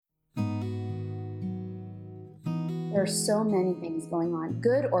There are so many things going on,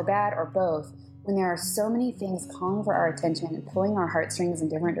 good or bad or both, when there are so many things calling for our attention and pulling our heartstrings in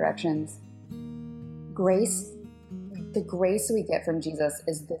different directions. Grace, the grace we get from Jesus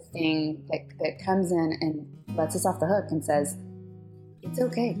is the thing that comes in and lets us off the hook and says, it's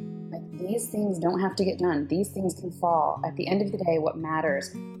okay. Like, these things don't have to get done. These things can fall. At the end of the day, what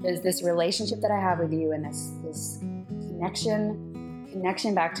matters is this relationship that I have with you and this connection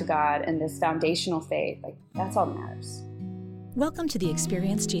back to God and this foundational faith. Like, that's all that matters. Welcome to the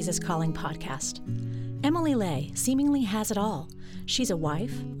Experience Jesus Calling podcast. Emily Ley seemingly has it all. She's a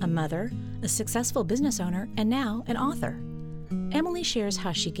wife, a mother, a successful business owner, and now an author. Emily shares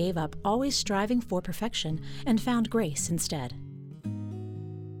how she gave up always striving for perfection and found grace instead.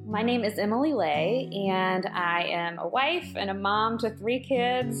 My name is Emily Ley, and I am a wife and a mom to 3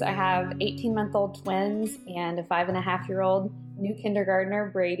 kids. I have 18-month-old twins and a 5.5-year-old new kindergartner,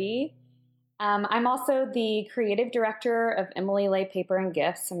 Brady. I'm also the creative director of Emily Ley Paper and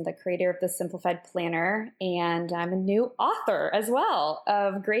Gifts. I'm the creator of the Simplified Planner, and I'm a new author as well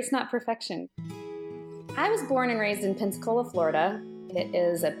of Grace Not Perfection. I was born and raised in Pensacola, Florida. It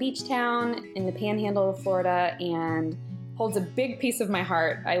is a beach town in the panhandle of Florida and holds a big piece of my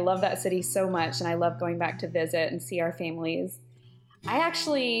heart. I love that city so much, and I love going back to visit and see our families. I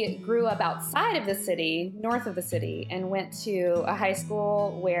actually grew up outside of the city, north of the city, and went to a high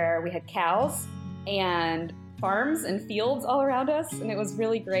school where we had cows and farms and fields all around us, and it was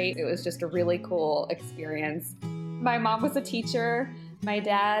really great. It was just a really cool experience. My mom was a teacher. My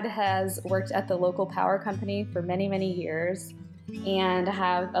dad has worked at the local power company for many, many years, and I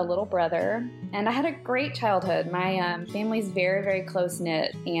have a little brother. And I had a great childhood. My family's very, very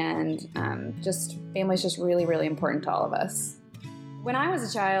close-knit, and family's just really, really important to all of us. When I was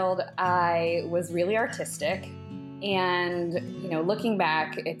a child, I was really artistic, and, looking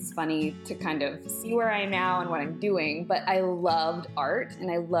back, it's funny to kind of see where I am now and what I'm doing, but I loved art and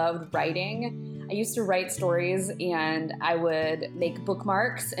I loved writing. I used to write stories, and I would make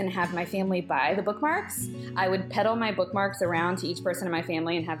bookmarks and have my family buy the bookmarks. I would peddle my bookmarks around to each person in my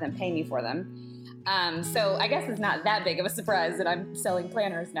family and have them pay me for them. So I guess it's not that big of a surprise that I'm selling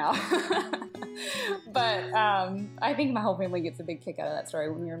planners now. But I think my whole family gets a big kick out of that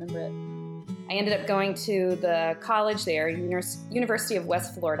story when you remember it. I ended up going to the college there, University of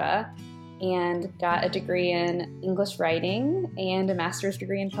West Florida, and got a degree in English writing and a master's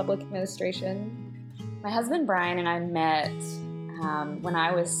degree in public administration. My husband Brian and I met when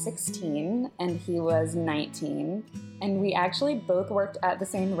I was 16 and he was 19. And we actually both worked at the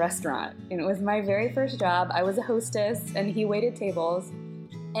same restaurant. And it was my very first job. I was a hostess and he waited tables.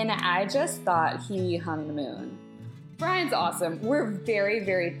 And I just thought he hung the moon. Brian's awesome. We're very,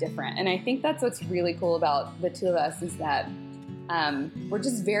 very different. And I think that's what's really cool about the two of us is that we're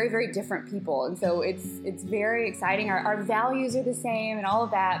just very, very different people. And so it's very exciting. Our values are the same and all of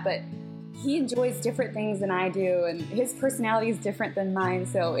that, but he enjoys different things than I do, and his personality is different than mine,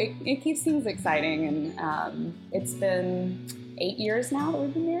 so it keeps things exciting, and it's been 8 years now that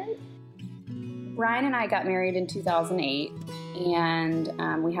we've been married. Brian and I got married in 2008,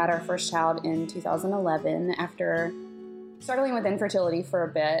 and we had our first child in 2011 after struggling with infertility for a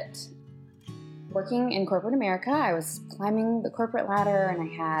bit. Working in corporate America, I was climbing the corporate ladder, and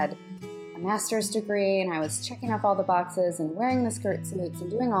I had a master's degree, and I was checking off all the boxes and wearing the skirt suits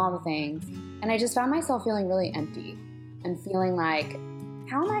and doing all the things. And I just found myself feeling really empty and feeling like,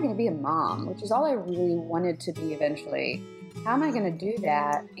 how am I going to be a mom? Which is all I really wanted to be eventually. How am I going to do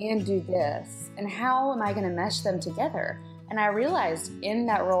that and do this? And how am I going to mesh them together? And I realized in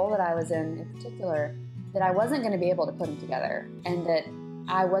that role that I was in particular, that I wasn't going to be able to put them together, and that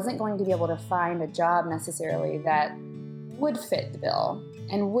I wasn't going to be able to find a job necessarily that would fit the bill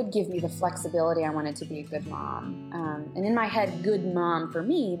and would give me the flexibility I wanted to be a good mom. And in my head, good mom for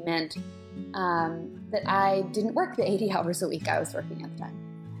me meant that I didn't work the 80 hours a week I was working at the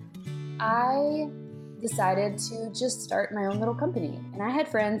time. I decided to just start my own little company. And I had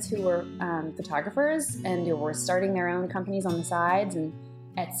friends who were photographers and who were starting their own companies on the sides, and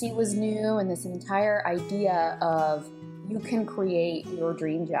Etsy was new, and this entire idea of you can create your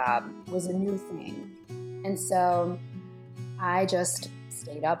dream job was a new thing. And so I just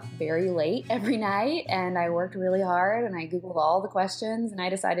stayed up very late every night, and I worked really hard, and I Googled all the questions, and I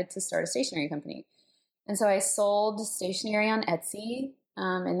decided to start a stationery company. And so I sold stationery on Etsy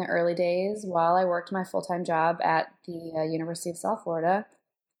in the early days while I worked my full-time job at the University of South Florida,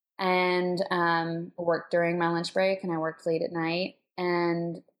 and worked during my lunch break, and I worked late at night.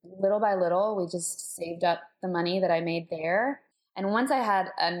 And little by little, we just saved up the money that I made there. And once I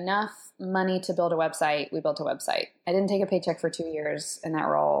had enough money to build a website, we built a website. I didn't take a paycheck for 2 years in that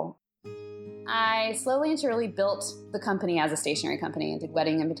role. I slowly and surely built the company as a stationery company and did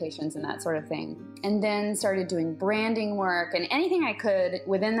wedding invitations and that sort of thing. And then started doing branding work and anything I could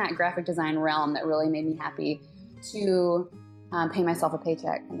within that graphic design realm that really made me happy to pay myself a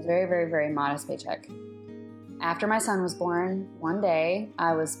paycheck. It was a very, very, very modest paycheck. After my son was born, one day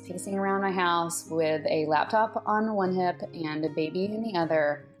I was pacing around my house with a laptop on one hip and a baby in the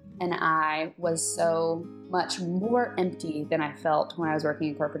other, and I was so much more empty than I felt when I was working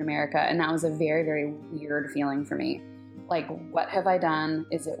in corporate America, and that was a very, very weird feeling for me. Like, what have I done?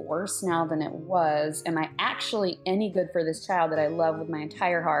 Is it worse now than it was? Am I actually any good for this child that I love with my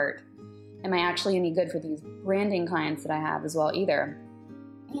entire heart? Am I actually any good for these branding clients that I have as well either?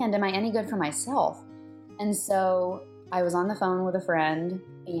 And am I any good for myself? And so I was on the phone with a friend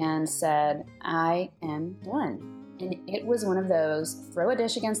and said, I am done. And it was one of those throw a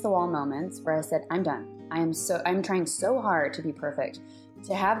dish against the wall moments where I said, I'm done. I'm trying so hard to be perfect,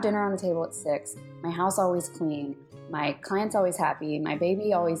 to have dinner on the table at 6, my house always clean, my clients always happy, my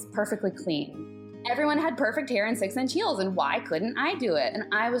baby always perfectly clean. Everyone had perfect hair and 6-inch heels, and why couldn't I do it?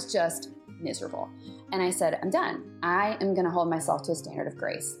 And I was just miserable. And I said, I'm done. I am going to hold myself to a standard of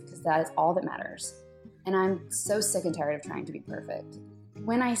grace because that is all that matters. And I'm so sick and tired of trying to be perfect.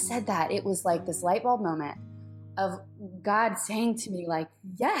 When I said that, it was like this light bulb moment of God saying to me, like,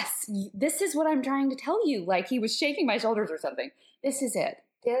 yes, this is what I'm trying to tell you. Like he was shaking my shoulders or something. This is it.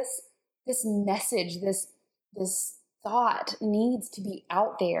 This message, this thought needs to be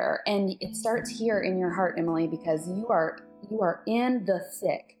out there. And it starts here in your heart, Emily, because you are in the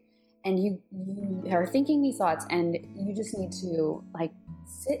thick and you are thinking these thoughts and you just need to like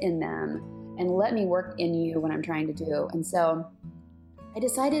sit in them and let me work in you what I'm trying to do. And so I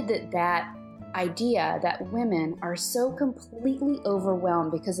decided that idea that women are so completely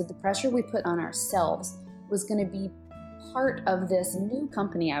overwhelmed because of the pressure we put on ourselves was going to be part of this new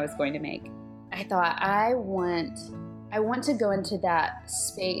company I was going to make. I thought I want to go into that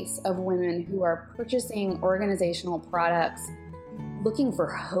space of women who are purchasing organizational products looking for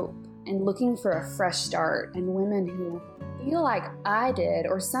hope and looking for a fresh start, and women who feel like I did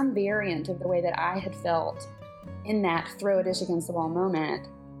or some variant of the way that I had felt in that throw a dish against the wall moment.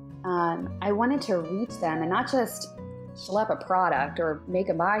 I wanted to reach them and not just schlep a product or make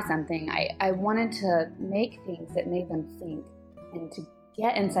them buy something. I wanted to make things that made them think and to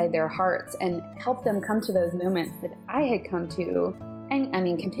get inside their hearts and help them come to those moments that I had come to, and I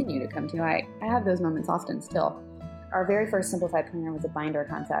mean continue to come to. I have those moments often still. Our very first simplified planner was a binder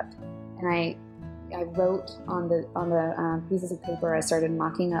concept, and I wrote on the pieces of paper. I started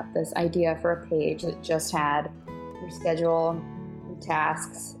mocking up this idea for a page that just had your schedule, your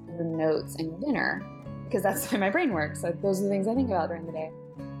tasks, your notes, and your dinner, because that's the way my brain works. So those are the things I think about during the day.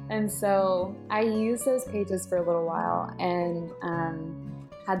 And so I used those pages for a little while and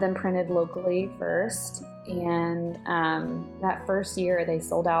had them printed locally first. And that first year they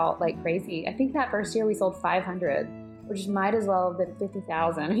sold out like crazy. I think that first year we sold 500, which might as well have been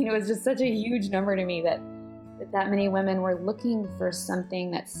 50,000. I mean, it was just such a huge number to me that many women were looking for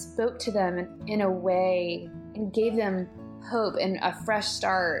something that spoke to them in a way and gave them hope and a fresh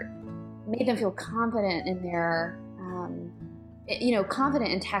start, made them feel confident in their,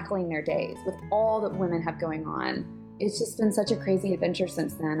 confident in tackling their days with all that women have going on. It's just been such a crazy adventure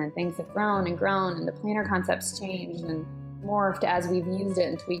since then, and things have grown and grown, and the planner concept's changed and morphed as we've used it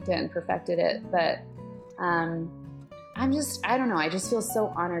and tweaked it and perfected it. But I don't know, I just feel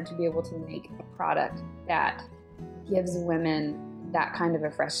so honored to be able to make a product that gives women that kind of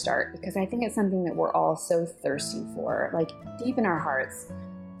a fresh start, because I think it's something that we're all so thirsty for, like deep in our hearts,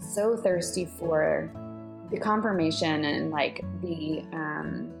 so thirsty for the confirmation and like the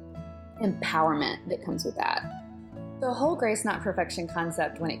empowerment that comes with that. The whole grace not perfection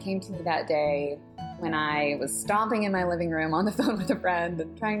concept, when it came to me that day, when I was stomping in my living room on the phone with a friend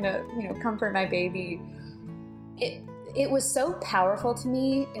and trying to, comfort my baby, it was so powerful to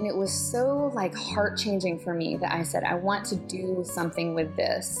me, and it was so like heart-changing for me that I said, I want to do something with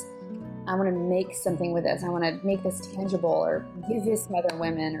this. I want to make something with this. I want to make this tangible or give this to other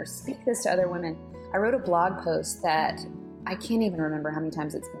women or speak this to other women. I wrote a blog post that I can't even remember how many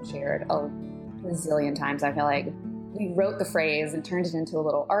times it's been shared, a zillion times, I feel like. We wrote the phrase and turned it into a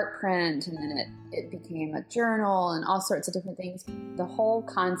little art print, and then it became a journal and all sorts of different things. The whole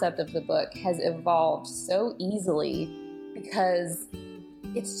concept of the book has evolved so easily because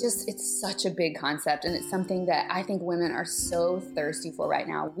it's such a big concept, and it's something that I think women are so thirsty for right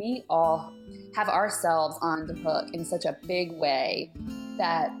now. We all have ourselves on the hook in such a big way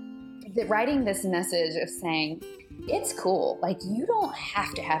that writing this message of saying, it's cool. Like, you don't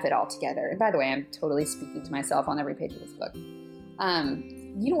have to have it all together. And by the way, I'm totally speaking to myself on every page of this book.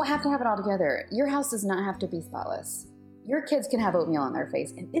 You don't have to have it all together. Your house does not have to be spotless. Your kids can have oatmeal on their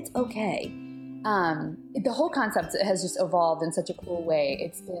face, and it's okay. The whole concept has just evolved in such a cool way.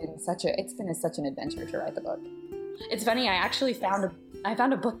 It's been such an adventure to write the book. It's funny. I actually found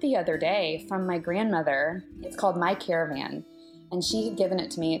a book the other day from my grandmother. It's called My Caravan, and she had given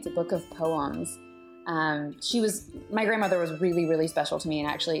it to me. It's a book of poems. My grandmother was really, really special to me and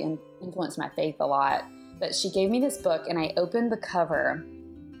actually influenced my faith a lot. But she gave me this book, and I opened the cover.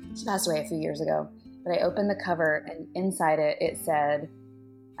 She passed away a few years ago, but I opened the cover, and inside it said,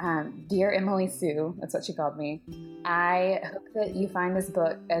 Dear Emily Sue, that's what she called me, I hope that you find this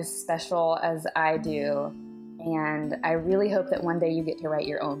book as special as I do, and I really hope that one day you get to write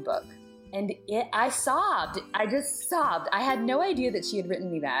your own book. And I sobbed. I just sobbed. I had no idea that she had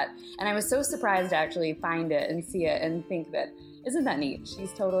written me that, and I was so surprised to actually find it and see it and think that, isn't that neat?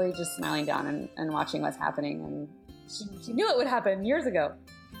 She's totally just smiling down and watching what's happening, and she knew it would happen years ago.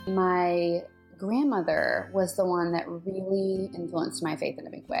 My grandmother was the one that really influenced my faith in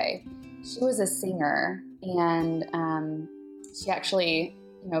a big way. She was a singer, and she actually,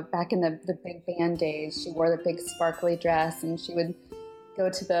 back in the big band days, she wore the big sparkly dress, and she would go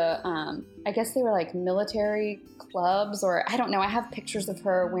to the, I guess they were like military clubs, or I don't know. I have pictures of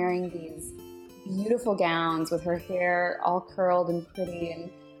her wearing these beautiful gowns with her hair all curled and pretty,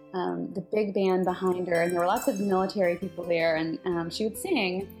 and the big band behind her, and there were lots of military people there, and she would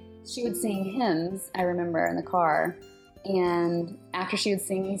sing hymns, I remember, in the car. And after she would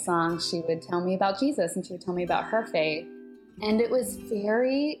sing these songs, she would tell me about Jesus, and she would tell me about her faith. And it was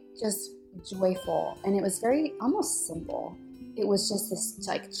very just joyful, and it was very almost simple. It was just this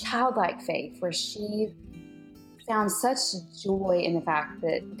like childlike faith where she found such joy in the fact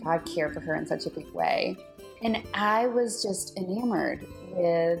that God cared for her in such a big way. And I was just enamored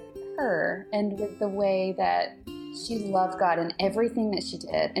with her and with the way that she loved God in everything that she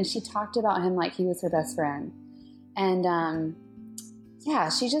did. And she talked about him like he was her best friend. And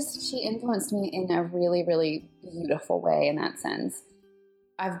she influenced me in a really, really beautiful way in that sense.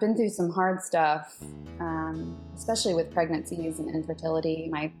 I've been through some hard stuff, especially with pregnancies and infertility.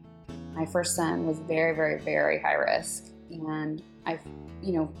 My first son was very, very, very high risk. And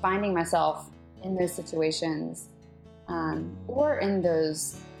finding myself in those situations, or in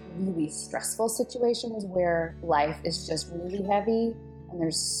those really stressful situations where life is just really heavy and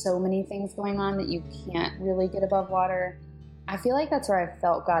there's so many things going on that you can't really get above water. I feel like that's where I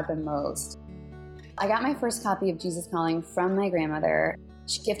felt God the most. I got my first copy of Jesus Calling from my grandmother.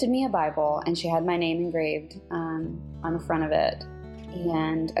 She gifted me a Bible, and she had my name engraved on the front of it,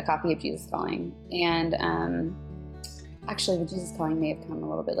 and a copy of Jesus Calling. And actually, the Jesus Calling may have come a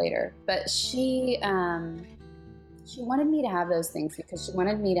little bit later, but she wanted me to have those things because she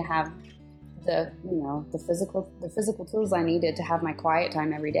wanted me to have the physical tools I needed to have my quiet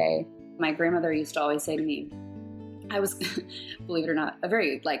time every day. My grandmother used to always say to me, I was, believe it or not, a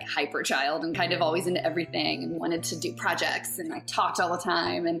very hyper child and kind of always into everything and wanted to do projects, and I talked all the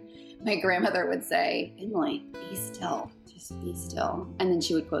time. And my grandmother would say, Emily, be still, just be still. And then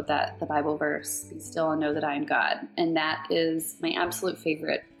she would quote the Bible verse, be still and know that I am God. And that is my absolute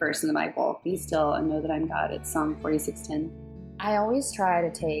favorite verse in the Bible. Be still and know that I'm God. It's Psalm 46:10. I always try to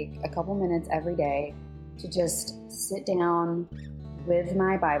take a couple minutes every day to just sit down with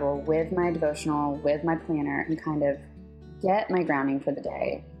my Bible, with my devotional, with my planner, and kind of get my grounding for the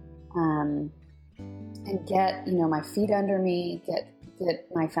day, and get my feet under me, get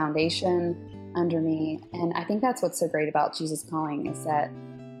my foundation under me. And I think that's what's so great about Jesus Calling, is that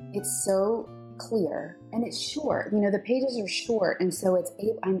it's so clear and it's short. The pages are short, and so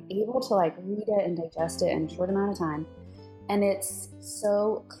I'm able to read it and digest it in a short amount of time. And it's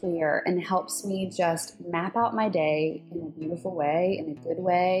so clear and helps me just map out my day in a beautiful way, in a good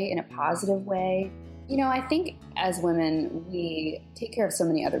way, in a positive way. I think as women, we take care of so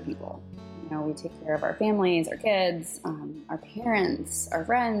many other people. We take care of our families, our kids, our parents, our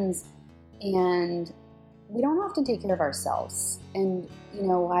friends, and we don't often take care of ourselves. And,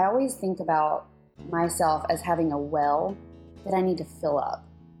 I always think about myself as having a well that I need to fill up.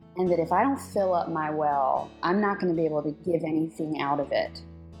 And that if I don't fill up my well, I'm not going to be able to give anything out of it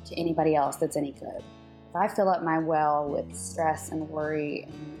to anybody else that's any good. If I fill up my well with stress and worry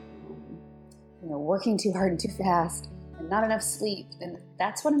and working too hard and too fast and not enough sleep, then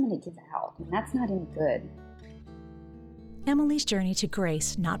that's what I'm going to give out. And that's not any good. Emily's journey to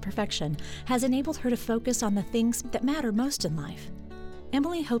grace, not perfection, has enabled her to focus on the things that matter most in life.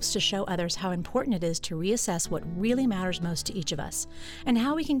 Emily hopes to show others how important it is to reassess what really matters most to each of us, and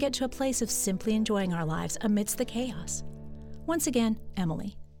how we can get to a place of simply enjoying our lives amidst the chaos. Once again,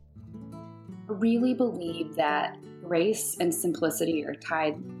 Emily. I really believe that grace and simplicity are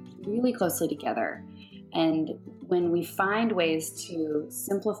tied really closely together. And when we find ways to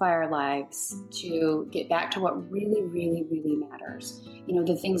simplify our lives, to get back to what really, really, really matters,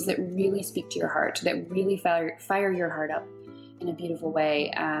 the things that really speak to your heart, that really fire your heart up in a beautiful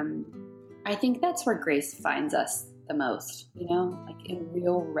way, I think that's where grace finds us the most, like in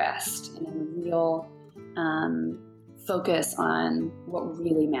real rest and in real focus on what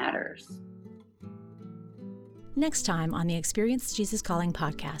really matters. Next time on the Experience Jesus Calling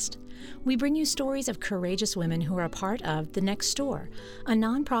podcast, we bring you stories of courageous women who are a part of The Next Door, a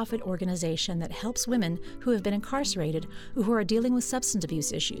nonprofit organization that helps women who have been incarcerated or who are dealing with substance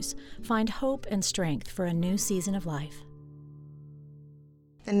abuse issues find hope and strength for a new season of life.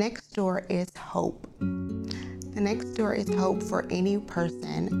 The Next Door is hope. The Next Door is hope for any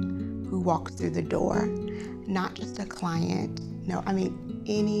person who walks through the door, not just a client.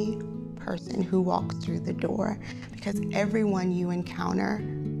 Any person who walks through the door, because everyone you encounter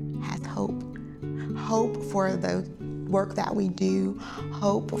has hope. Hope for the work that we do,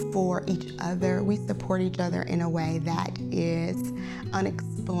 hope for each other. We support each other in a way that is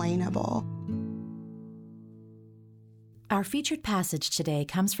unexplainable. Our featured passage today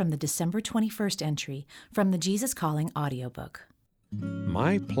comes from the December 21st entry from the Jesus Calling audiobook.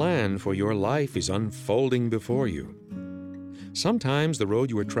 My plan for your life is unfolding before you. Sometimes the road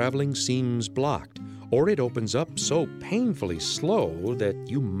you are traveling seems blocked, or it opens up so painfully slow that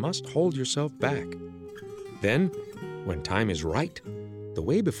you must hold yourself back. Then, when time is right, the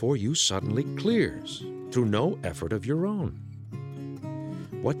way before you suddenly clears through no effort of your own.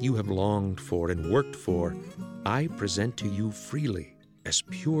 What you have longed for and worked for, I present to you freely as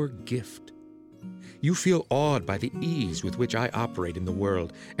pure gift. You feel awed by the ease with which I operate in the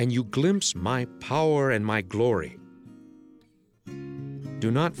world, and you glimpse my power and my glory. Do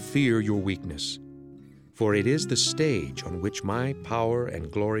not fear your weakness, for it is the stage on which my power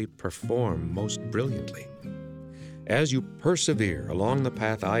and glory perform most brilliantly. As you persevere along the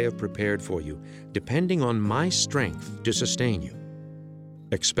path I have prepared for you, depending on my strength to sustain you,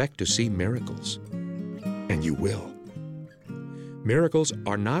 expect to see miracles, and you will. Miracles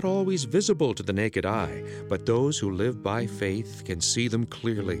are not always visible to the naked eye, but those who live by faith can see them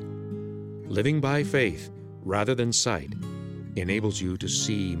clearly. Living by faith rather than sight enables you to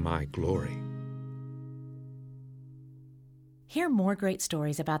see my glory. Hear more great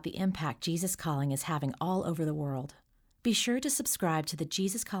stories about the impact Jesus Calling is having all over the world. Be sure to subscribe to the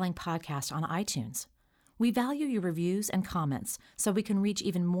Jesus Calling podcast on iTunes. We value your reviews and comments so we can reach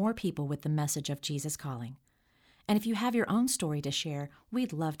even more people with the message of Jesus Calling. And if you have your own story to share,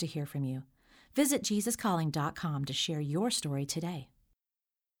 we'd love to hear from you. Visit JesusCalling.com to share your story today.